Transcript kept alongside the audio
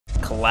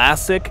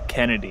Classic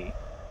Kennedy.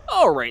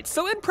 Alright,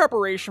 so in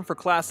preparation for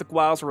Classic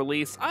WoW's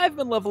release, I've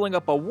been leveling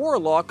up a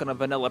Warlock on a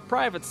vanilla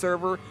private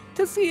server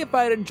to see if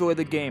I'd enjoy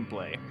the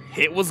gameplay.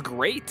 It was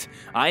great!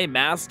 I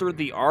mastered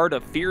the art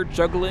of fear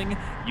juggling,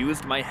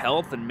 used my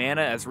health and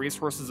mana as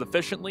resources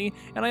efficiently,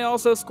 and I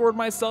also scored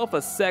myself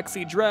a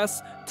sexy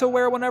dress to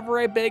wear whenever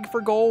I beg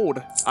for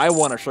gold. I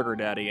want a sugar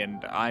daddy,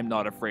 and I'm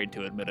not afraid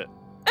to admit it.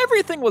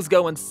 Everything was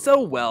going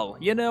so well,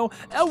 you know,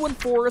 Elwyn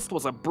Forest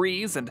was a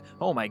breeze, and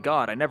oh my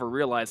god, I never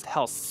realized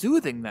how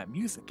soothing that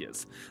music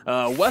is.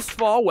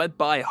 Westfall went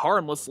by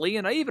harmlessly,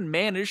 and I even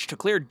managed to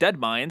clear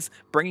Deadmines,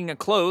 bringing a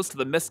close to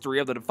the mystery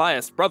of the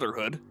Defias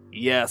Brotherhood.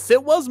 Yes,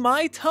 it was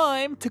my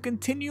time to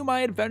continue my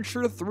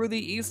adventure through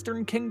the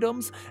Eastern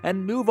Kingdoms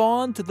and move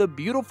on to the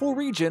beautiful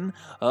region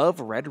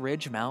of Red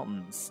Ridge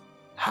Mountains.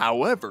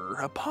 However,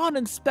 upon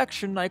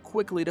inspection I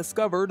quickly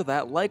discovered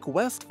that, like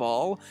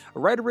Westfall,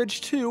 Red Ridge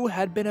 2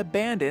 had been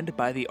abandoned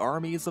by the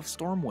armies of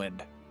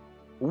Stormwind.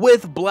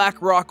 With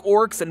Blackrock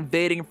orcs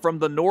invading from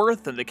the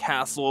north and the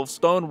castle of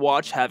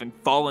Stonewatch having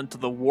fallen to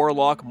the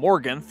warlock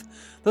Morganth,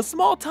 the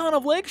small town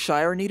of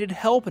Lakeshire needed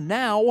help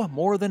now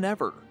more than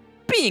ever.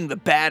 Being the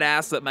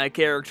badass that my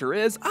character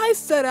is, I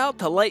set out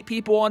to light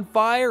people on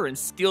fire and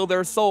steal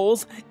their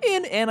souls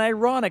in an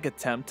ironic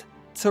attempt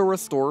to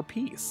restore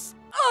peace.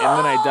 And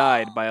then I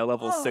died by a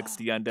level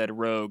 60 undead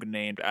rogue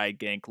named I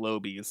Gank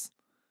Lobies.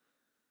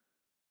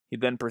 He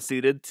then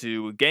proceeded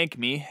to gank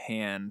me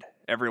and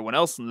everyone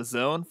else in the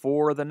zone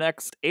for the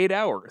next 8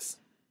 hours.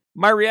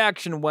 My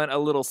reaction went a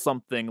little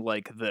something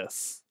like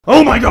this.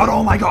 Oh my god,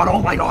 oh my god,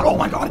 oh my god, oh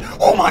my god,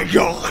 oh my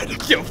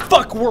god! Yo,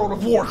 fuck World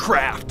of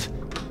Warcraft!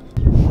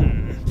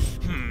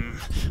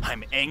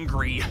 I'm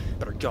angry.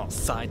 Better go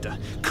outside to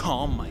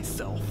calm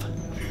myself.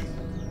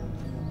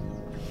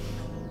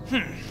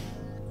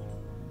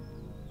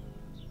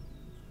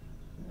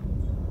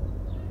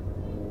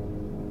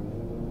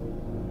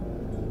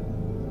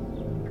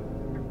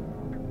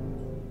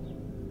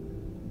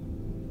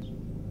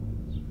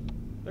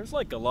 There's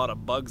like a lot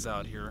of bugs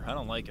out here. I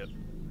don't like it.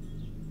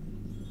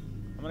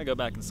 I'm gonna go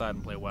back inside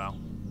and play WoW.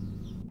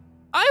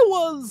 I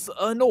was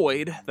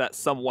annoyed that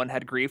someone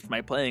had griefed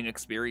my playing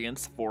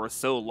experience for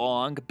so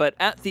long, but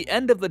at the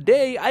end of the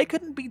day, I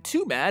couldn't be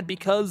too mad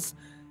because,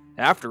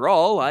 after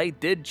all, I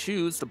did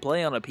choose to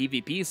play on a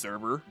PvP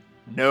server.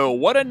 No,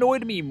 what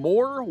annoyed me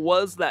more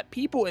was that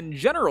people in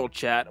general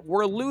chat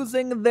were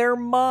losing their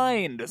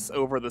minds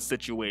over the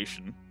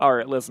situation.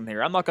 Alright, listen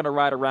here, I'm not gonna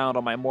ride around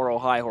on my moral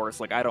high horse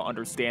like I don't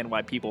understand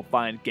why people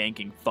find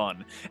ganking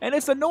fun, and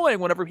it's annoying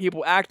whenever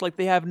people act like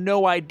they have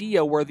no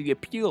idea where the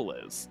appeal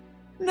is.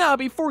 Now,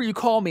 before you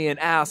call me an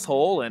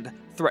asshole and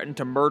threaten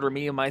to murder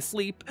me in my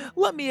sleep,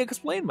 let me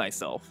explain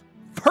myself.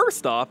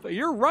 First off,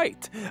 you're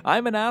right.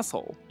 I'm an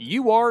asshole.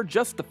 You are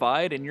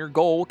justified in your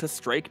goal to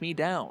strike me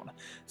down.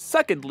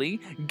 Secondly,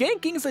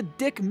 ganking's a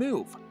dick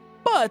move,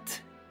 but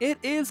it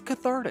is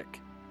cathartic.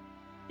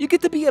 You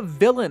get to be a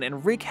villain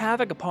and wreak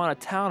havoc upon a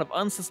town of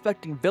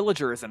unsuspecting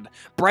villagers and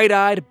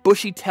bright-eyed,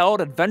 bushy-tailed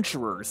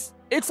adventurers.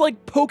 It's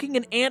like poking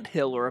an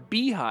anthill or a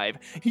beehive.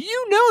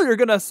 You know you're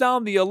gonna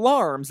sound the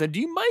alarms and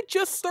you might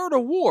just start a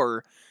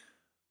war.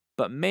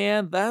 But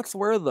man, that's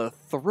where the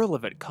thrill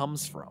of it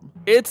comes from.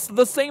 It's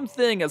the same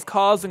thing as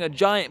causing a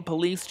giant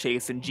police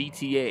chase in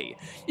GTA.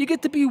 You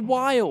get to be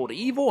wild,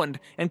 evil,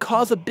 and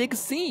cause a big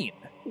scene.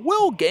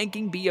 Will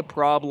ganking be a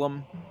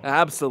problem?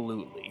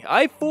 Absolutely.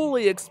 I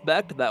fully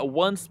expect that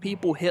once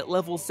people hit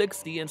level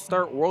 60 and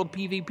start world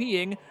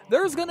PvPing,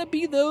 there's gonna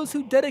be those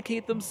who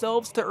dedicate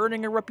themselves to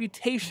earning a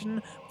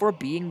reputation for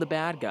being the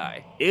bad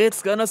guy.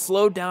 It's gonna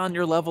slow down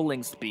your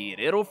leveling speed,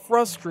 it'll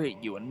frustrate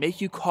you and make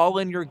you call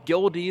in your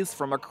guildies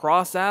from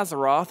across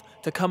Azeroth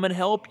to come and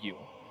help you.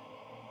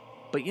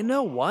 But you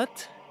know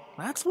what?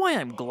 That's why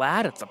I'm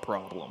glad it's a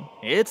problem.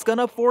 It's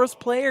gonna force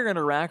player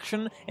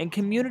interaction, and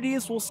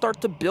communities will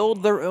start to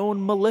build their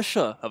own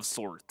militia of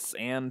sorts,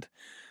 and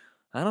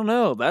I don't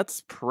know,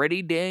 that's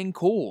pretty dang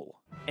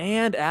cool.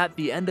 And at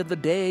the end of the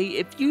day,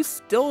 if you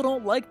still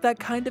don't like that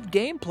kind of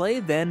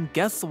gameplay, then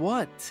guess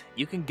what?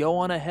 You can go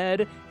on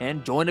ahead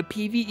and join a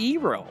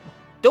PvE realm.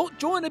 Don't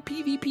join a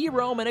PvP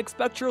realm and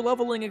expect your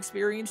leveling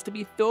experience to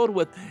be filled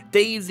with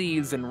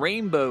daisies and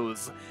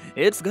rainbows.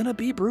 It's gonna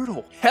be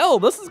brutal. Hell,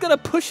 this is gonna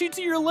push you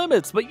to your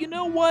limits, but you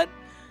know what?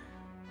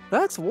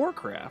 That's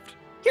Warcraft.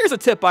 Here's a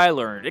tip I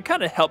learned. It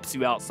kind of helps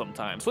you out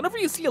sometimes. Whenever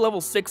you see a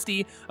level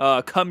 60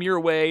 come your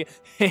way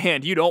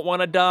and you don't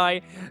want to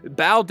die,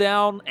 bow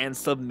down and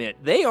submit.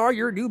 They are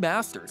your new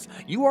masters.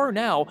 You are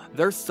now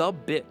their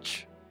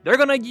sub-bitch. They're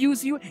gonna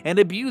use you and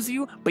abuse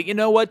you, but you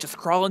know what? Just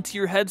crawl into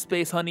your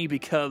headspace, honey,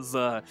 because,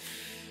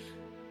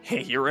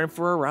 hey, you're in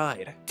for a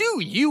ride. Do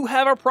you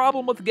have a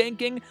problem with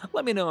ganking?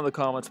 Let me know in the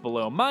comments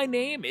below. My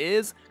name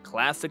is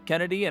Classic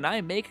Kennedy, and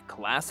I make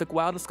classic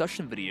WoW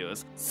discussion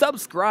videos.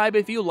 Subscribe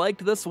if you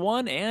liked this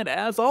one, and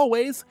as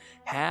always,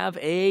 have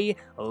a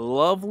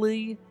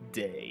lovely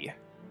day.